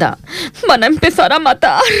espalda. Van a empezar a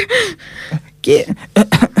matar. ¿Qué?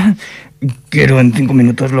 Quiero en 5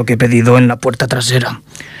 minutos lo que he pedido en la puerta trasera.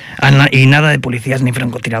 Y nada de policías ni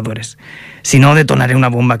francotiradores. Si no, detonaré una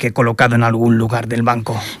bomba que he colocado en algún lugar del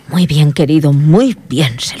banco. Muy bien, querido, muy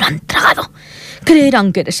bien. Se lo han tragado.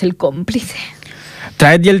 Creerán que eres el cómplice.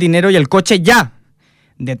 Traed ya el dinero y el coche ya.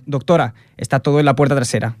 Doctora, está todo en la puerta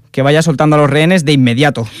trasera. Que vaya soltando a los rehenes de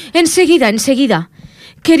inmediato. Enseguida.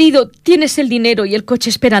 Querido, tienes el dinero y el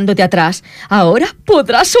coche esperándote atrás. Ahora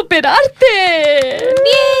podrás operarte.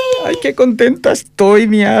 ¡Bien! Ay, qué contenta estoy,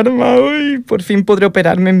 mi arma. Uy, por fin podré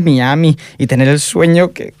operarme en Miami y tener el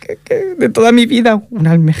sueño que de toda mi vida,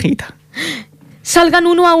 una almejita. Salgan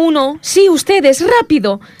uno a uno. Sí, ustedes,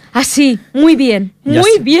 rápido. Así, muy bien,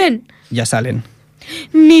 muy bien. Ya salen.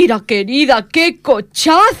 Mira, querida, qué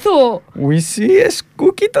cochazo. Uy, sí, es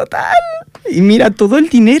cookie total. Y mira todo el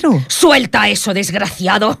dinero. Suelta eso,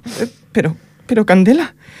 desgraciado. Pero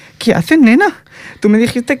Candela, ¿qué haces, nena? Tú me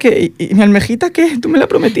dijiste que... ¿Y mi almejita qué? Tú me la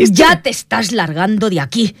prometiste. Ya te estás largando de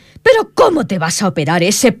aquí. Pero ¿cómo te vas a operar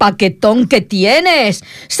ese paquetón que tienes?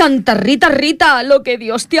 Santa Rita, lo que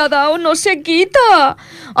Dios te ha dado no se quita.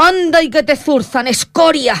 Anda y que te zurzan,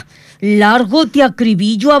 escoria. Largo te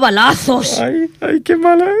acribillo a balazos. Ay, qué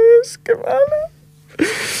mala es, qué mala.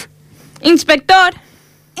 Inspector,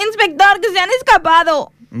 que se han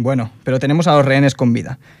escapado. Bueno, pero tenemos a los rehenes con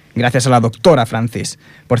vida. Gracias a la doctora Francis.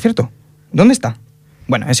 Por cierto, ¿dónde está?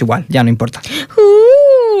 Bueno, es igual, ya no importa.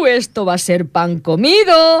 Esto va a ser pan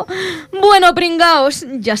comido. Bueno, pringaos,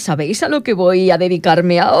 ya sabéis a lo que voy a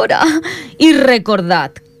dedicarme ahora. Y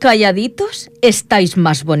recordad, calladitos estáis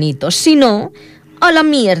más bonitos. Si no, a la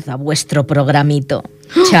mierda vuestro programito.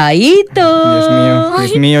 ¡Chaito!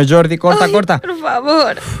 Dios mío, Jordi, corta. Por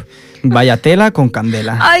favor. Vaya tela con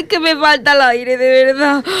candela. Ay, que me falta el aire, de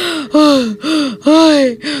verdad.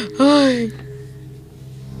 Ay.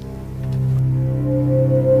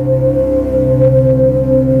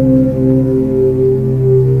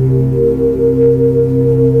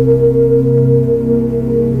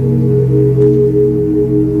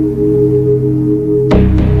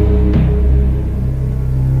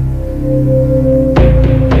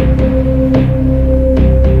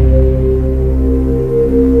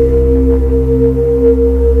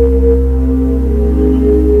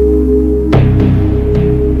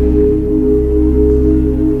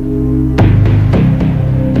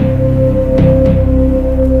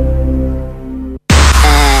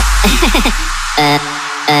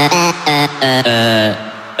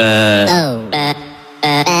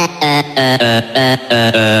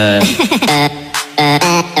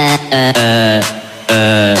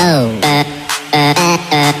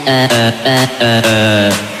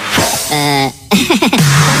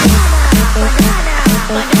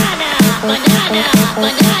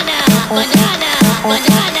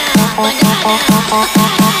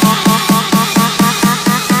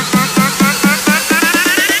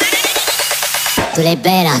 Tú le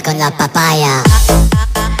pegas con la papaya.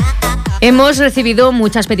 Hemos recibido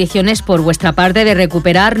muchas peticiones por vuestra parte de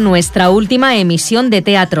recuperar nuestra última emisión de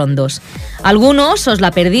Teatrondos. Algunos os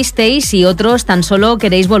la perdisteis y otros tan solo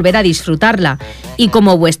queréis volver a disfrutarla. Y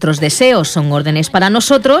como vuestros deseos son órdenes para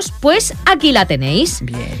nosotros, pues aquí la tenéis.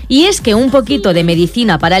 Bien. Y es que un poquito de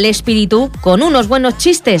medicina para el espíritu, con unos buenos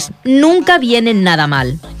chistes, nunca vienen nada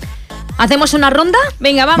mal. ¿Hacemos una ronda?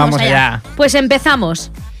 Venga, vamos allá. Pues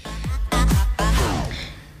empezamos.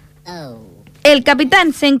 El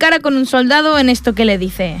capitán se encara con un soldado en esto que le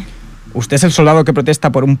dice. ¿Usted es el soldado que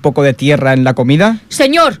protesta por un poco de tierra en la comida?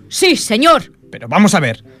 Señor, sí, señor. Pero vamos a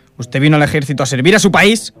ver, ¿usted vino al ejército a servir a su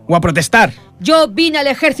país o a protestar? Yo vine al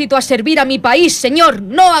ejército a servir a mi país, señor,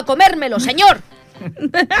 no a comérmelo, señor.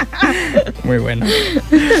 Muy bueno.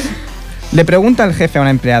 Le pregunta el jefe a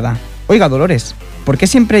una empleada: oiga, Dolores, ¿por qué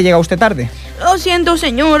siempre llega usted tarde? Lo siento,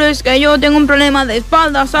 señores, que yo tengo un problema de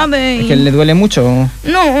espalda, ¿sabe? ¿Es que le duele mucho?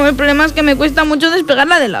 No, el problema es que me cuesta mucho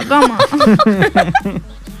despegarla de la cama.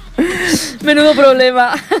 Menudo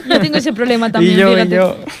problema. Yo tengo ese problema también, fíjate.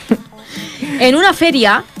 En una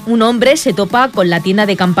feria, un hombre se topa con la tienda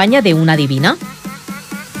de campaña de una divina.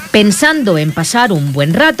 Pensando en pasar un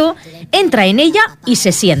buen rato, entra en ella y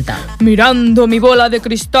se sienta. Mirando mi bola de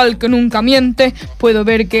cristal que nunca miente, puedo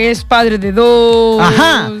ver que es padre de 2.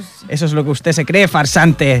 ¡Ajá! Eso es lo que usted se cree,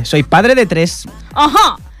 farsante. Soy padre de 3.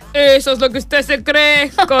 ¡Ajá! Eso es lo que usted se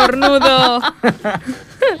cree, cornudo.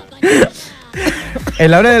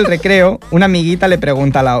 En la hora del recreo, una amiguita le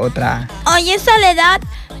pregunta a la otra: Oye, Soledad,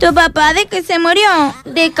 ¿tu papá de qué se murió?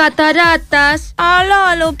 De cataratas.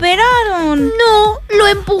 ¡Hala, lo operaron! No, lo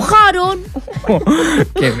empujaron.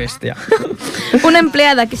 ¡Qué bestia! Una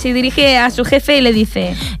empleada que se dirige a su jefe y le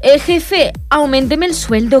dice: Jefe, auménteme el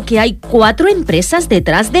sueldo, que hay 4 empresas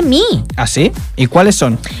detrás de mí. ¿Ah, sí? ¿Y cuáles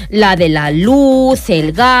son? La de la luz,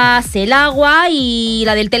 el gas, el agua y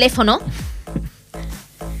la del teléfono.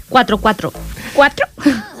 4. ¿4?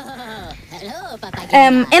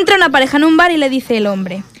 Entra una pareja en un bar y le dice el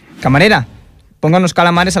hombre: Camarera, pónganos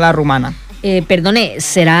calamares a la rumana. Perdone,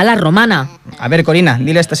 será la romana. A ver, Corina,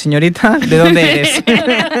 dile a esta señorita de dónde eres.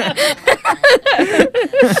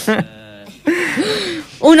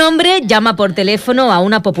 Un hombre llama por teléfono a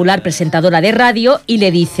una popular presentadora de radio y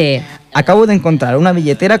le dice: Acabo de encontrar una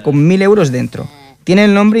billetera con 1.000 euros dentro. Tiene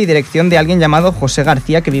el nombre y dirección de alguien llamado José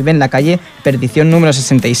García, que vive en la calle Perdición número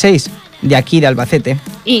 66. de aquí, de Albacete.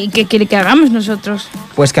 ¿Y qué quiere que hagamos nosotros?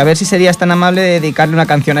 Pues que a ver si serías tan amable de dedicarle una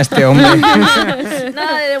canción a este hombre.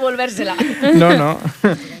 Nada de devolvérsela. No.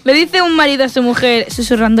 Le dice un marido a su mujer,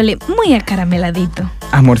 susurrándole muy acarameladito.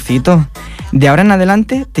 Amorcito, de ahora en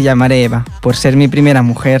adelante te llamaré Eva, por ser mi primera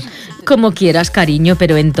mujer. Como quieras, cariño,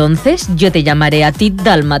 pero entonces yo te llamaré a ti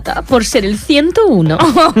Dálmata, por ser el 101.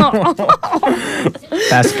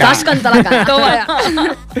 Tasca en la cara. Toma ya.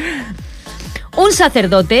 Un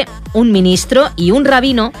sacerdote, un ministro y un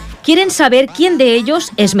rabino quieren saber quién de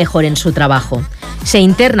ellos es mejor en su trabajo. Se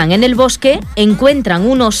internan en el bosque, encuentran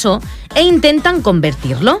un oso e intentan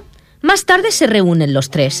convertirlo. Más tarde se reúnen los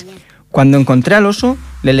tres. Cuando encontré al oso,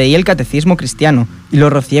 le leí el catecismo cristiano y lo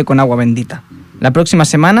rocié con agua bendita. La próxima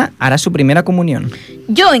semana hará su primera comunión.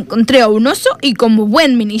 Yo encontré a un oso y como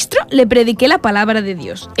buen ministro le prediqué la palabra de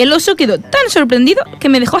Dios. El oso quedó tan sorprendido que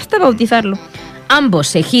me dejó hasta bautizarlo. Ambos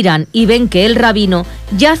se giran y ven que el rabino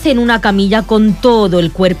yace en una camilla con todo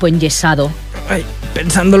el cuerpo enyesado. Ay,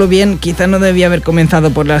 pensándolo bien, quizá no debía haber comenzado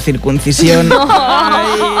por la circuncisión.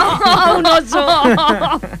 ¡Un oso!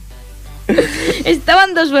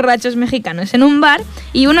 Estaban dos borrachos mexicanos en un bar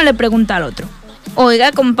y uno le pregunta al otro: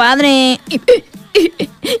 oiga, compadre,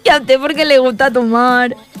 ¿y a usted por qué le gusta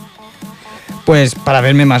tomar? Pues para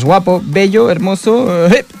verme más guapo, bello, hermoso.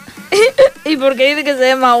 ¿Y por qué dice que se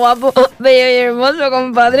ve más guapo, bello y hermoso,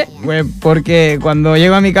 compadre? Pues porque cuando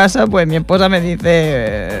llego a mi casa, pues mi esposa me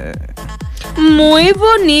dice... Muy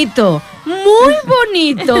bonito, muy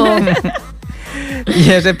bonito. Y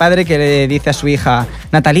ese padre que le dice a su hija: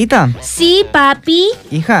 Natalita, Sí, papi.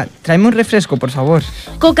 hija, tráeme un refresco, por favor.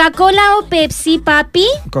 ¿Coca-Cola o Pepsi, papi?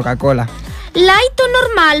 Coca-Cola. ¿Light o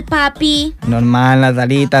normal, papi? Normal,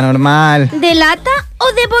 Natalita, normal. ¿De lata o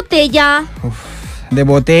de botella? De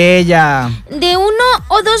botella. ¿De 1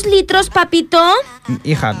 o 2 litros, papito?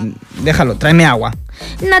 Hija, déjalo, tráeme agua.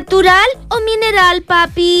 ¿Natural o mineral,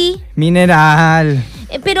 papi? Mineral.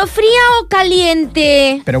 ¿Pero fría o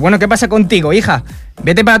caliente? Pero bueno, ¿qué pasa contigo, hija?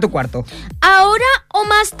 Vete para tu cuarto. ¿Ahora o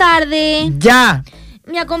más tarde? ¡Ya!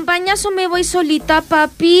 ¿Me acompañas o me voy solita,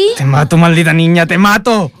 papi? Te mato, maldita niña, te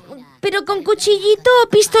mato. ¿Pero con cuchillito o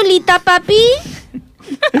pistolita, papi?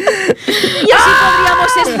 Y así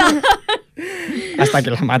podríamos estar. Hasta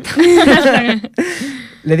que la mata.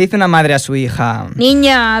 Le dice una madre a su hija: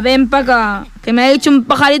 Niña, ven para acá, que me ha dicho un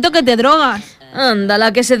pajarito que te drogas. Anda,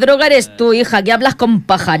 la que se droga eres tú, hija, que hablas con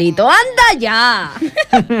pajarito. ¡Anda ya!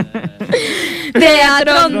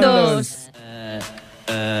 Teatrondos.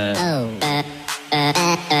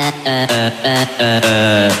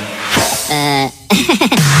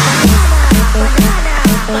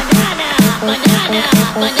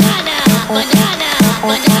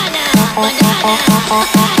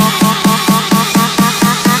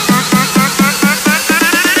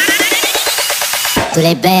 Tú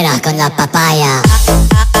le peras con la papaya.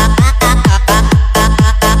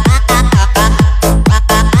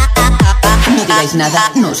 No digáis nada,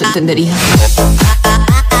 no os entendería.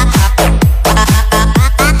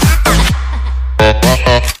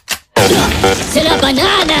 ¡Se la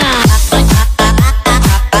banana!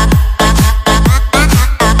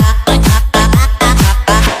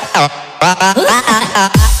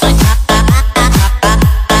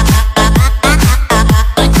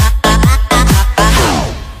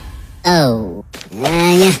 Oh.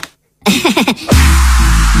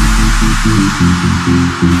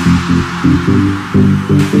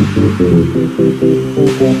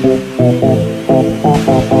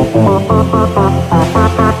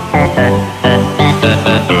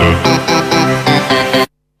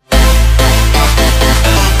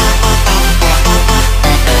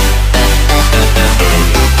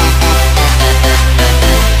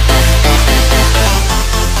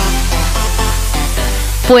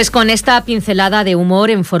 Pues con esta pincelada de humor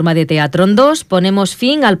en forma de teatrondos ponemos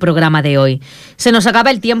fin al programa de hoy. Se nos acaba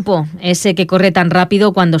el tiempo, ese que corre tan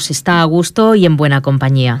rápido cuando se está a gusto y en buena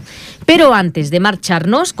compañía. Pero antes de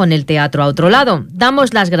marcharnos con el teatro a otro lado,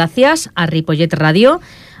 damos las gracias a Ripollet Radio,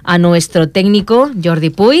 a nuestro técnico Jordi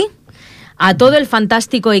Puy, a todo el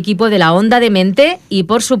fantástico equipo de la Onda D-Mente y,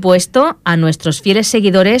 por supuesto, a nuestros fieles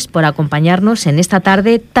seguidores por acompañarnos en esta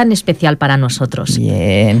tarde tan especial para nosotros.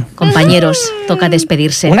 Bien. Compañeros, toca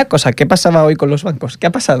despedirse. Una cosa, ¿qué pasaba hoy con los bancos? ¿Qué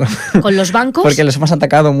ha pasado? ¿Con los bancos? Porque los hemos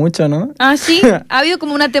atacado mucho, ¿no? ¿Ah, sí? Ha habido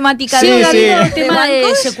como una temática Sí, de... ha habido sí. tema de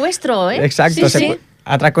bancos. secuestro, ¿eh? Exacto. Sí.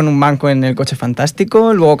 Atraco en un banco en el coche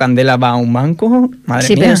fantástico, luego Candela va a un banco. Madre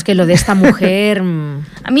Sí, mía. pero es que lo de esta mujer...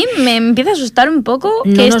 A mí me empieza a asustar un poco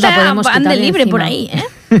No que nos la esta podemos quitar ande de libre encima. por ahí,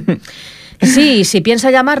 ¿eh? Sí, si piensa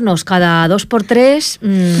llamarnos cada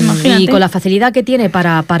 2x3 y con la facilidad que tiene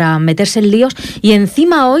para meterse en líos. Y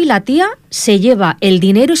encima hoy la tía se lleva el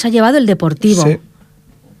dinero y se ha llevado el deportivo.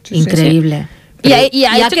 Sí, increíble. Y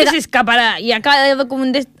ha hecho que se escapara. Y ha caído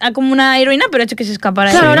como una heroína, pero ha hecho que se escapara.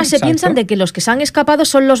 Claro, ahora se piensan de que los que se han escapado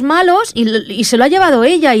son los malos y se lo ha llevado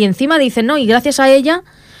ella. Y encima dicen, no, y gracias a ella...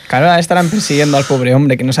 Claro, ahora estarán persiguiendo al pobre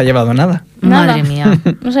hombre que no se ha llevado nada. Madre mía.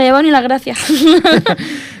 No se ha llevado ni la gracia.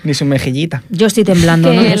 Ni su mejillita. Yo estoy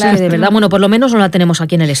temblando, ¿no? Yo sé que de verdad. Bueno, por lo menos no la tenemos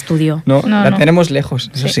aquí en el estudio. No, la tenemos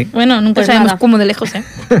lejos, eso sí. Bueno, nunca Pues sabemos nada. cómo de lejos, ¿eh?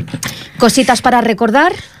 ¿Cositas para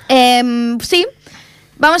recordar? Sí.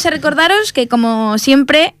 Vamos a recordaros que, como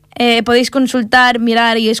siempre, podéis consultar,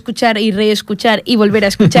 mirar y escuchar y reescuchar y volver a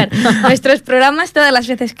escuchar nuestros programas todas las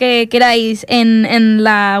veces que queráis en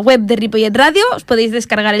la web de Ripollet Radio. Os podéis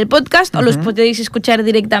descargar el podcast o los podéis escuchar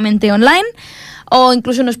directamente online. O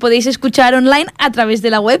incluso nos podéis escuchar online a través de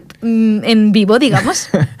la web, en vivo, digamos.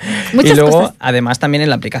 Muchas y luego, cosas. además, también en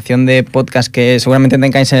la aplicación de podcast que seguramente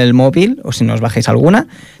tengáis en el móvil, o si no os bajéis alguna,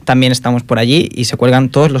 también estamos por allí y se cuelgan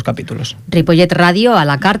todos los capítulos. Ripollet Radio a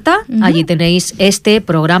la carta. Allí tenéis este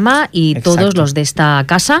programa y todos los de esta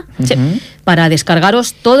casa para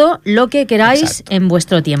descargaros todo lo que queráis en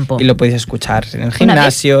vuestro tiempo. Y lo podéis escuchar en el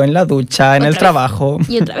gimnasio, en la ducha, en el trabajo.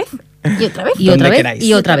 Y otra vez. Y otra vez. Y otra vez. queráis.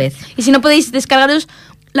 Y otra vez. Y si no, podéis descargaros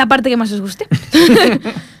la parte que más os guste.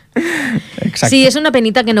 Exacto. Sí, es una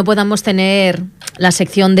penita que no podamos tener la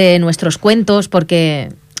sección de nuestros cuentos porque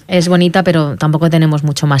es bonita, pero tampoco tenemos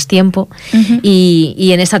mucho más tiempo. Y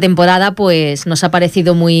en esta temporada pues nos ha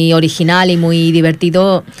parecido muy original y muy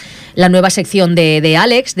divertido la nueva sección de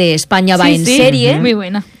Alex, de España va en serie. Muy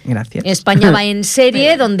buena. Gracias. España va en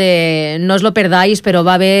serie, donde no os lo perdáis, pero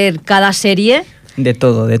va a haber cada serie. De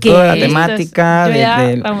todo, de Que toda la temática, yo ya,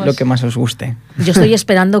 de vamos. lo que más os guste. Yo estoy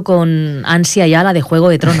esperando con ansia ya la de Juego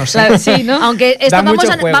de Tronos. Claro, sí, ¿no? Aunque esto Da vamos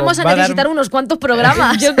mucho a juego, vamos a va a dar- necesitar unos cuantos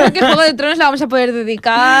programas. Yo creo que Juego de Tronos la vamos a poder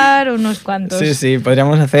dedicar unos cuantos. Sí,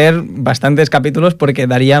 podríamos hacer bastantes capítulos porque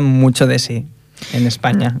daría mucho de sí en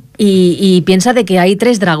España. Y piensa de que hay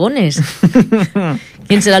 3 dragones.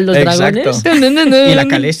 ¿Quién serán los dragones? Exacto. ¿Y la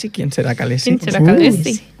Khaleesi? ¿Quién será Khaleesi? ¿Quién será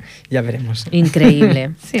Khaleesi? Ya veremos.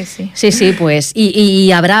 Increíble. Sí. Sí, pues. Y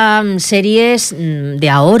habrá series de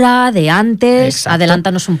ahora, de antes. Exacto.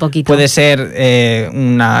 Adelántanos un poquito. Puede ser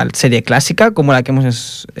una serie clásica como la que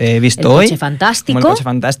hemos visto El hoy. Coche Fantástico. Como El Coche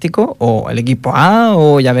Fantástico, o El Equipo A,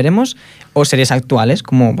 o ya veremos. O series actuales,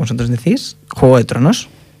 como vosotros decís. Juego de Tronos.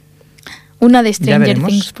 Una de Ya Stranger veremos.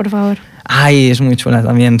 Things, por favor. Ay, es muy chula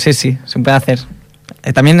también. Sí, se puede hacer.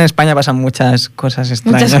 También en España pasan muchas cosas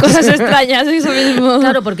extrañas. Muchas cosas extrañas, eso mismo.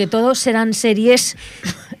 Claro, porque todos serán series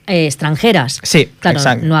extranjeras. Sí, Claro,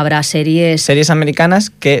 exacto. no habrá series... Series americanas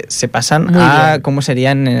que se pasan Muy a bien. cómo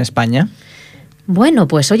serían en España. Bueno,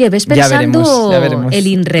 pues oye, ves Ya pensando veremos. el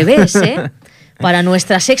inrevés, ¿eh? Para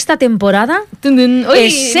nuestra 6ª temporada,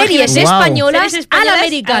 es series Wow. españolas Series a la españolas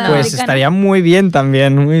americana. a la Pues americana. estaría muy bien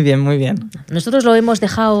también, muy bien, muy bien. Nosotros lo hemos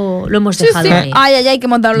dejado Sí. ahí. Ay, que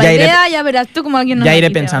hemos dado la Ya iré- idea, ya verás tú como alguien nos Ya la iré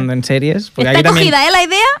quita. pensando en series. Porque Está aquí también, cogida, la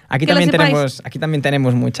idea. aquí que lo también sepáis.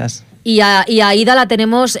 tenemos muchas. Y a Ida la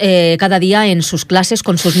tenemos cada día en sus clases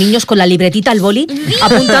con sus niños, con la libretita, el boli,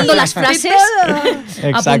 apuntando las frases,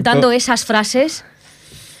 Exacto. apuntando esas frases.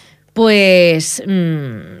 Pues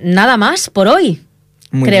nada más por hoy.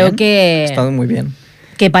 Muy Creo bien. que- Ha estado muy bien.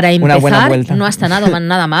 Que para Una buena empezar vuelta. no ha estado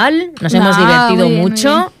nada mal, nos hemos No, divertido muy bien, mucho,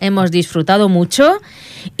 muy bien. hemos disfrutado mucho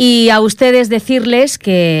y a ustedes decirles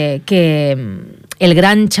que el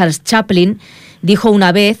gran Charles Chaplin dijo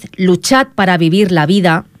una vez: luchad para vivir la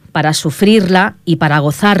vida, para sufrirla y para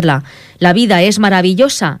gozarla. La vida es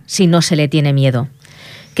maravillosa si no se le tiene miedo.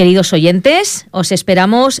 Queridos oyentes, os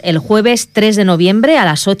esperamos el jueves 3 de noviembre a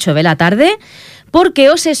las 8 de la tarde porque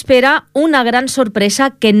os espera una gran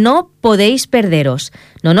sorpresa que no podéis perderos.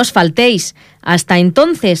 No nos faltéis. Hasta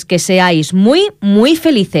entonces, que seáis muy, muy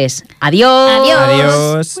felices. Adiós.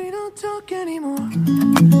 Adiós. We don't talk anymore.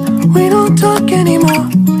 We don't talk anymore.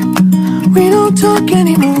 We don't talk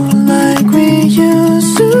anymore like we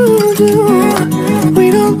used to do. We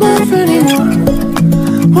don't laugh anymore.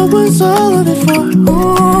 What was all of it for?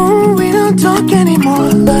 Ooh, we don't talk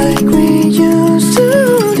anymore like we used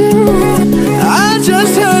to do. I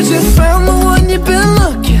just heard you found the one you've been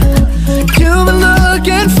looking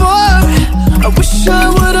for. I wish I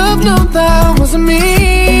would have known that wasn't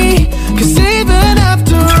me. 'Cause even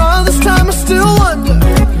after all this time I still wonder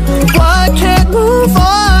why I can't move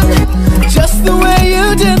on just the way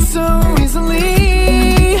you did so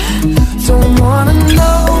easily. Don't wanna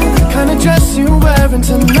know the kind of dress you're wearing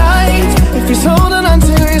tonight, if he's holding on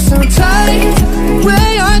to you so tight the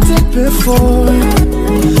way I did before.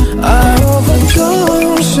 I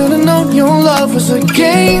was a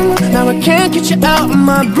game. Now I can't get you out of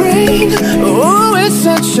my brain. Oh, it's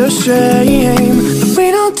such a shame that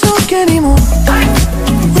we don't talk anymore.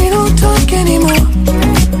 We don't talk anymore.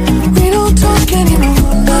 We don't talk anymore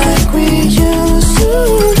like we used to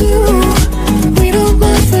do. We don't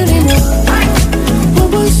laugh anymore. What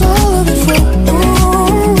was all of it for?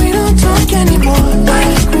 Oh, we don't talk anymore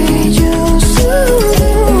like we used to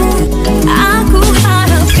do. Aku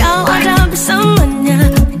harap kau ada bersamanya.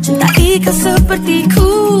 Cintai kau sepertiku.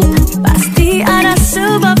 Pasti ada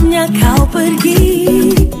sebabnya kau pergi.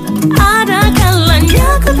 Ada kalanya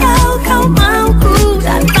ku tahu kau mau ku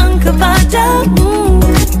datang kepadamu,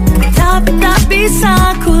 tapi tak bisa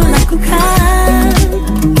ku lakukan.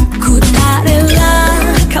 Ku tak rela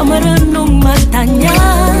kau merenung matanya,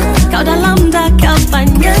 kau dalam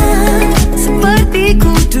dakapannya seperti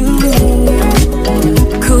ku dulu.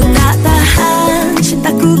 Ku tak tahan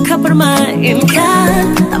cintaku kau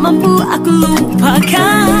permainkan, tak mampu aku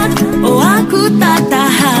lupakan. Oh, aku tak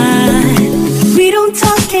tahan. We don't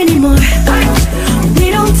talk anymore. We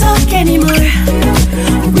don't talk anymore.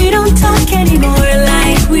 We don't talk anymore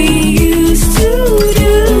like we used to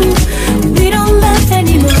do. We don't laugh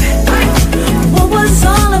anymore. What was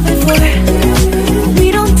all of it for? We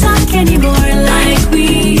don't talk anymore like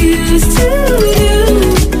we used to do.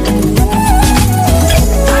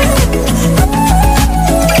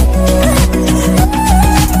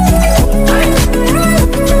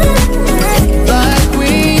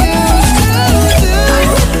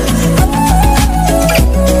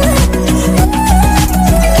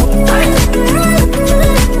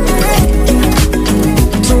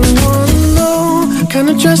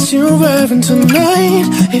 Dress you're wearing tonight,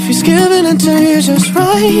 if he's giving it to you just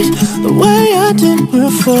right, the way I did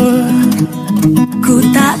before. Ku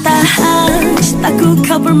tak tahan cintaku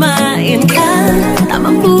kau permainkan, tak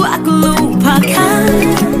mampu aku lupakan.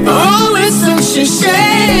 Oh, it's such a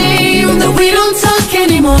shame that we don't talk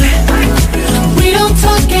anymore.